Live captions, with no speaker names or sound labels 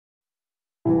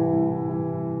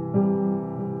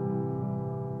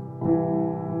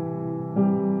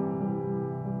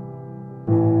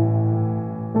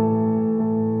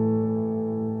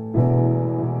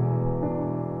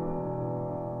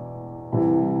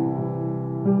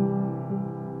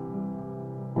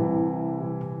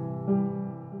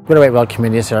Greater Whitewell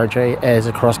Community Surgery is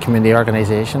a cross-community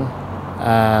organisation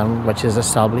which is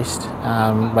established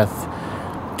with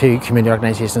two community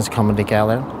organisations coming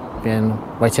together, being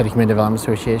Whiteside Community Development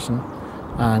Association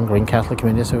and Greencastle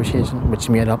Community Association, which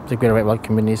made up the Greater Whitewell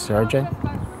Community Surgery.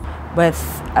 With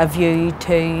a view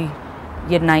to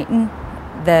uniting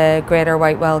the Greater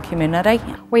Whitewell community.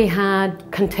 We had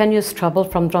continuous trouble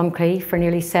from Drumcree for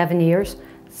nearly 7 years,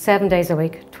 7 days a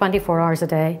week, 24 hours a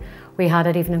day. We had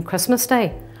it even on Christmas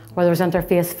Day, where there was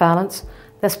interfaith violence.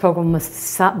 This programme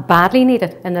was badly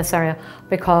needed in this area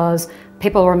because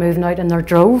people were moving out in their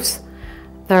droves.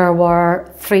 There were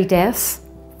 3 deaths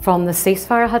from the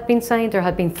ceasefire had been signed. There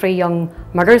had been 3 young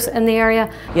murders in the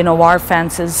area. You know, our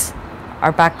fences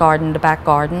are back garden to back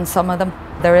garden, some of them.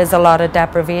 There is a lot of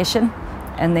deprivation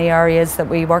in the areas that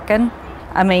we work in.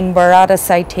 I mean, we're at a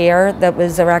site here that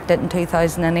was erected in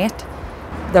 2008.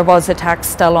 There was attacks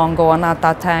still ongoing at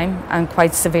that time, and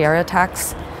quite severe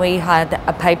attacks. We had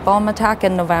a pipe bomb attack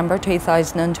in November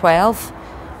 2012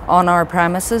 on our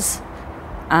premises,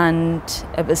 and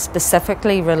it was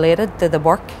specifically related to the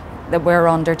work that we're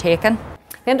undertaking.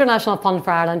 The International Fund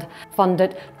for Ireland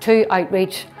funded 2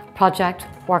 outreach project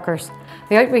workers.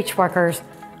 The outreach workers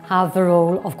have the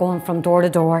role of going from door to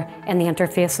door in the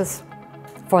interfaces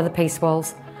for the peace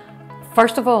walls.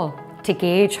 First of all, to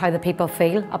gauge how the people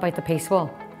feel about the peace wall.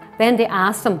 Then to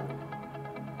ask them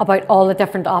about all the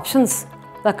different options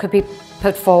that could be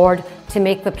put forward to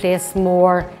make the place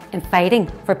more inviting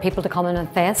for people to come and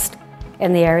invest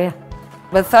in the area.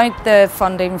 Without the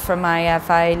funding from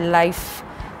IFI, life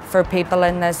for people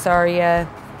in this area,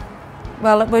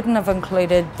 well, it wouldn't have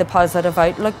included the positive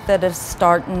outlook that is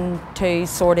starting to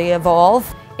sort of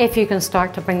evolve. If you can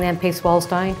start to bring them peace walls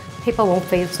down, people won't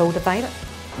feel so divided.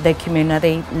 The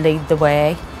community lead the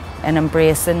way in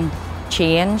embracing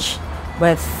change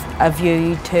with a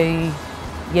view to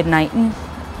uniting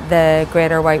the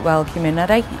Greater Whitewell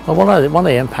community. Well, one of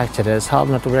the impacts it is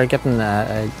having that we're getting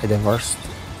a diverse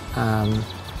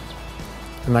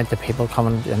amount of people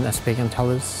coming and speaking to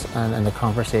us and in the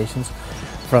conversations,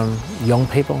 from young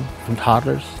people, from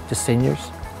toddlers to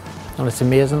seniors, and it's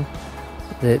amazing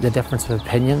the difference of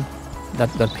opinion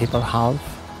that people have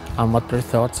and what their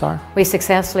thoughts are. We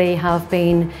successfully have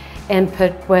been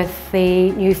input with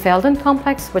the new Feldon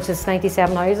complex, which is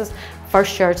 97 houses,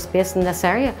 first shared space in this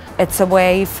area. It's a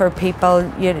way for people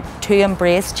to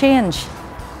embrace change.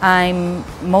 I'm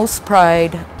most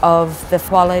proud of the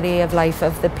quality of life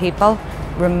of the people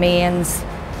remains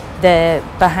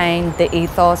behind the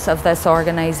ethos of this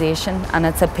organisation, and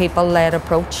it's a people-led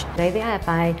approach. The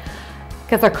IFI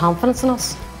give their confidence in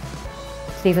us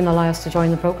to even allow us to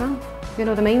join the programme. You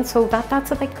know what I mean? So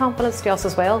that's a big confidence to us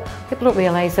as well. People don't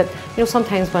realise that, you know,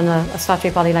 sometimes when a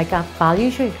statutory body like that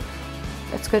values you,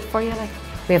 it's good for you. Like,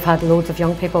 we've had loads of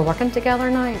young people working together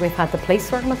now. We've had the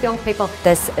police working with young people.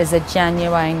 This is a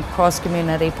genuine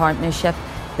cross-community partnership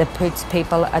that puts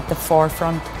people at the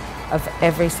forefront of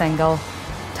every single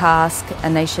task,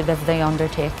 initiative they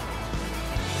undertake.